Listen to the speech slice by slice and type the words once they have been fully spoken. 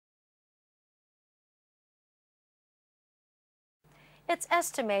It's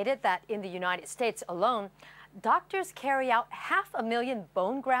estimated that in the United States alone, doctors carry out 500,000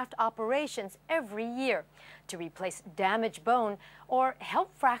 bone graft operations every year to replace damaged bone or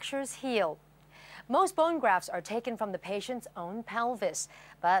help fractures heal. Most bone grafts are taken from the patient's own pelvis,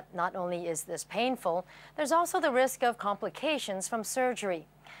 but not only is this painful, there's also the risk of complications from surgery.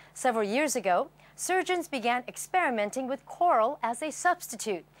 Several years ago, surgeons began experimenting with coral as a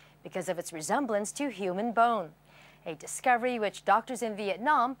substitute because of its resemblance to human bone, a discovery which doctors in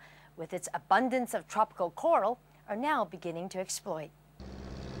Vietnam, with its abundance of tropical coral, are now beginning to exploit.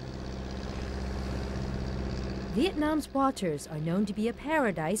 Vietnam's waters are known to be a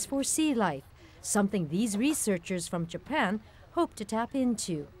paradise for sea life, something these researchers from Japan hope to tap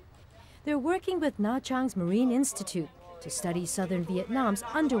into. They're working with Nha Trang's Marine Institute to study southern Vietnam's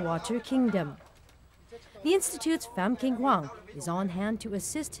underwater kingdom. The Institute's Pham Kinh Hoang is on hand to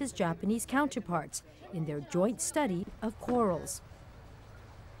assist his Japanese counterparts in their joint study of corals.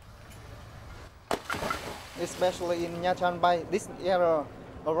 Especially in Nha Trang Bay, this area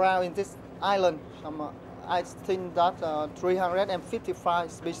around in this island, I think that 355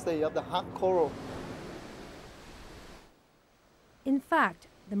 species of the hard coral. In fact,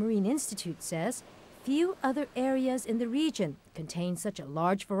 the Marine Institute says few other areas in the region contain such a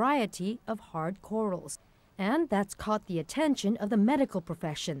large variety of hard corals. And that's caught the attention of the medical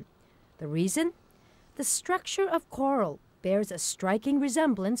profession. The reason? The structure of coral bears a striking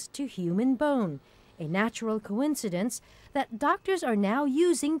resemblance to human bone, a natural coincidence that doctors are now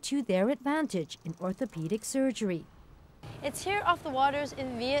using to their advantage in orthopedic surgery. It's here off the waters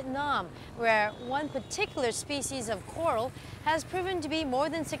in Vietnam, where one particular species of coral has proven to be more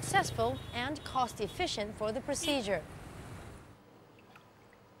than successful and cost-efficient for the procedure.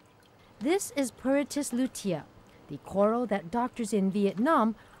 This is Poritis lutea, the coral that doctors in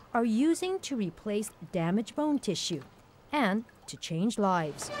Vietnam are using to replace damaged bone tissue and to change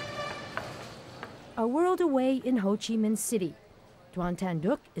lives. A world away in Ho Chi Minh City, Duan Tan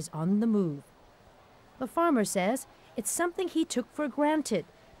Duc is on the move. The farmer says it's something he took for granted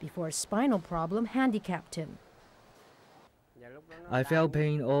before a spinal problem handicapped him. I felt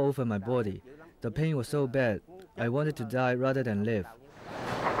pain all over my body. The pain was so bad, I wanted to die rather than live.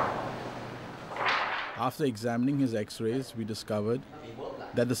 After examining his x-rays, we discovered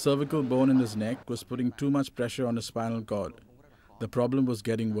that the cervical bone in his neck was putting too much pressure on his spinal cord. The problem was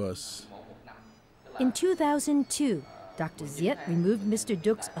getting worse. In 2002, Dr. Ziet removed Mr.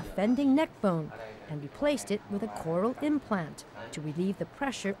 Duc's offending neck bone and replaced it with a coral implant to relieve the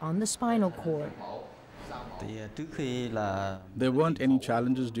pressure on the spinal cord. There weren't any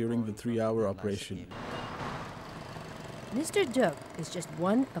challenges during the 3-hour operation. Mr. Duc is just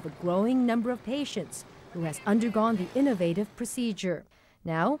one of a growing number of patients who has undergone the innovative procedure.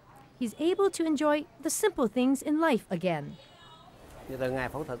 Now, he's able to enjoy the simple things in life again.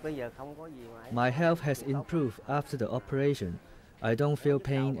 My health has improved after the operation. I don't feel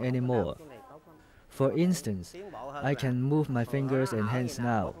pain anymore. For instance, I can move my fingers and hands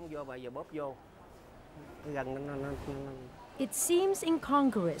now. It seems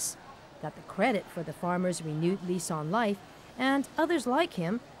incongruous that the credit for the farmer's renewed lease on life and others like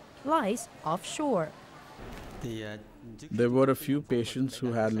him lies offshore. There were a few patients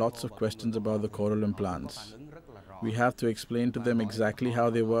who had lots of questions about the coral implants. We have to explain to them exactly how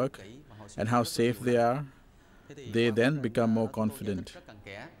they work and how safe they are. They then become more confident.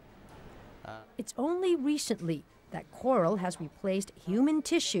 It's only recently that coral has replaced human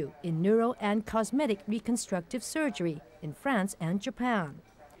tissue in neuro and cosmetic reconstructive surgery in France and Japan.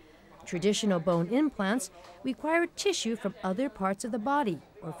 Traditional bone implants require tissue from other parts of the body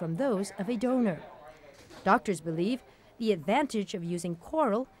or from those of a donor. Doctors believe the advantage of using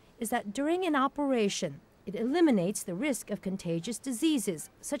coral is that during an operation, it eliminates the risk of contagious diseases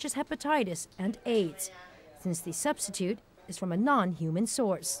such as hepatitis and AIDS, since the substitute is from a non-human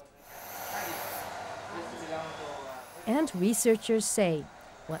source. And researchers say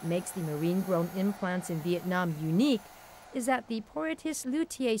what makes the marine-grown implants in Vietnam unique is that the Poritis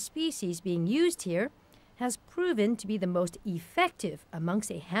lutea species being used here has proven to be the most effective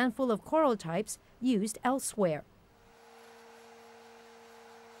amongst a handful of coral types used elsewhere.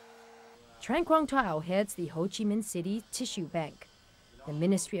 Tran Quang Tao heads the Ho Chi Minh City Tissue Bank. The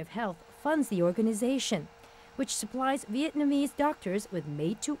Ministry of Health funds the organization, which supplies Vietnamese doctors with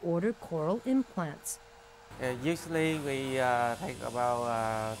made-to-order coral implants. Usually we take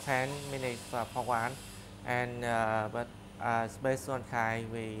about 10 minutes for one, and but based on Kyme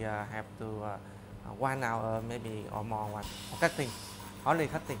we have to 1 hour maybe or more for cutting, only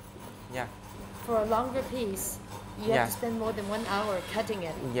cutting. Yeah. For a longer piece, you have to spend more than 1 hour cutting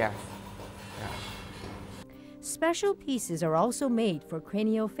it. Yeah. special pieces are also made for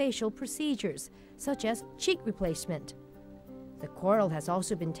craniofacial procedures, such as cheek replacement. The coral has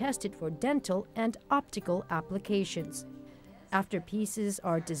also been tested for dental and optical applications. After pieces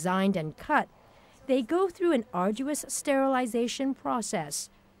are designed and cut, they go through an arduous sterilization process.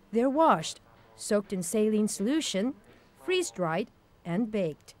 They're washed, soaked in saline solution, freeze-dried, and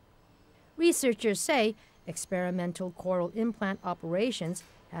baked. Researchers say experimental coral implant operations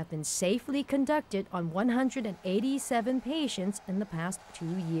have been safely conducted on 187 patients in the past 2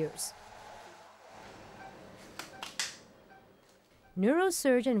 years.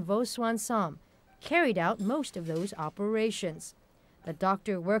 Neurosurgeon Vo Swan Som carried out most of those operations. The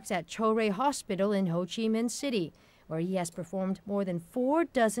doctor works at Cho Rei Hospital in Ho Chi Minh City, where he has performed more than 4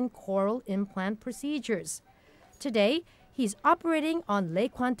 dozen coral implant procedures. Today, he's operating on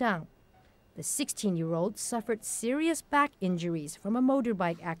Lê Quan Tang. The 16-year-old suffered serious back injuries from a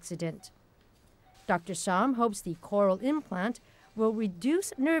motorbike accident. Dr. Som hopes the coral implant will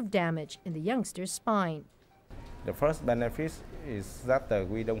reduce nerve damage in the youngster's spine. The first benefit is that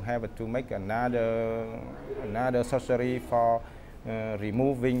we don't have to make another surgery for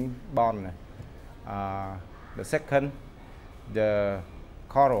removing bone. The second, the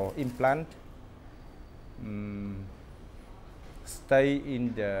coral implant stay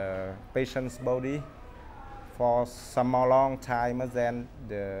in the patient's body for some more long time than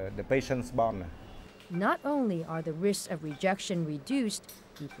the patient's bone. Not only are the risks of rejection reduced,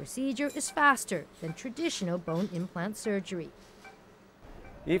 the procedure is faster than traditional bone implant surgery.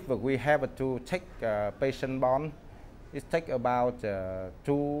 If we have to take patient bone, it takes about 2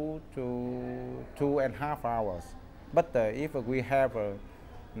 to 2.5 hours. But if we have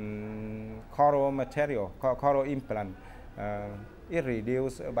coral material, coral implant, it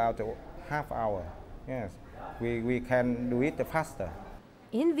reduces about half hour. Yes, we can do it faster.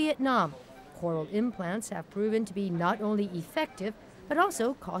 In Vietnam, coral implants have proven to be not only effective, but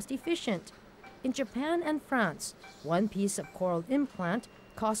also cost-efficient. In Japan and France, one piece of coral implant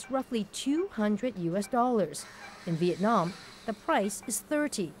costs roughly $200. In Vietnam, the price is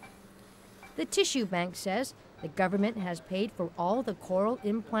 $30. The tissue bank says the government has paid for all the coral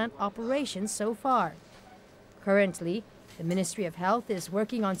implant operations so far. Currently, the Ministry of Health is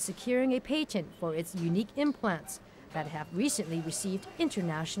working on securing a patent for its unique implants that have recently received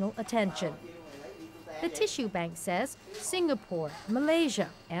international attention. The tissue bank says Singapore, Malaysia,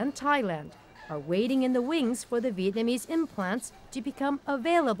 and Thailand are waiting in the wings for the Vietnamese implants to become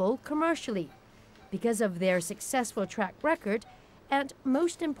available commercially because of their successful track record and,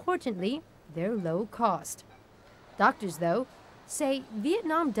 most importantly, their low cost. Doctors, though, say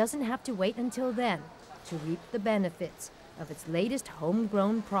Vietnam doesn't have to wait until then to reap the benefits of its latest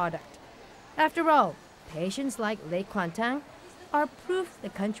homegrown product. After all, patients like Lê Quan Tang are proof the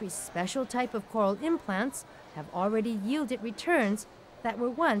country's special type of coral implants have already yielded returns that were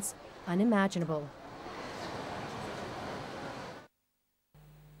once unimaginable.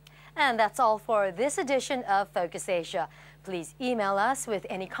 And that's all for this edition of Focus Asia. Please email us with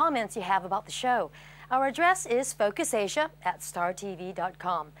any comments you have about the show. Our address is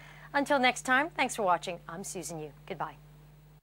focusasia@startv.com. Until next time, thanks for watching. I'm Susan Yu. Goodbye.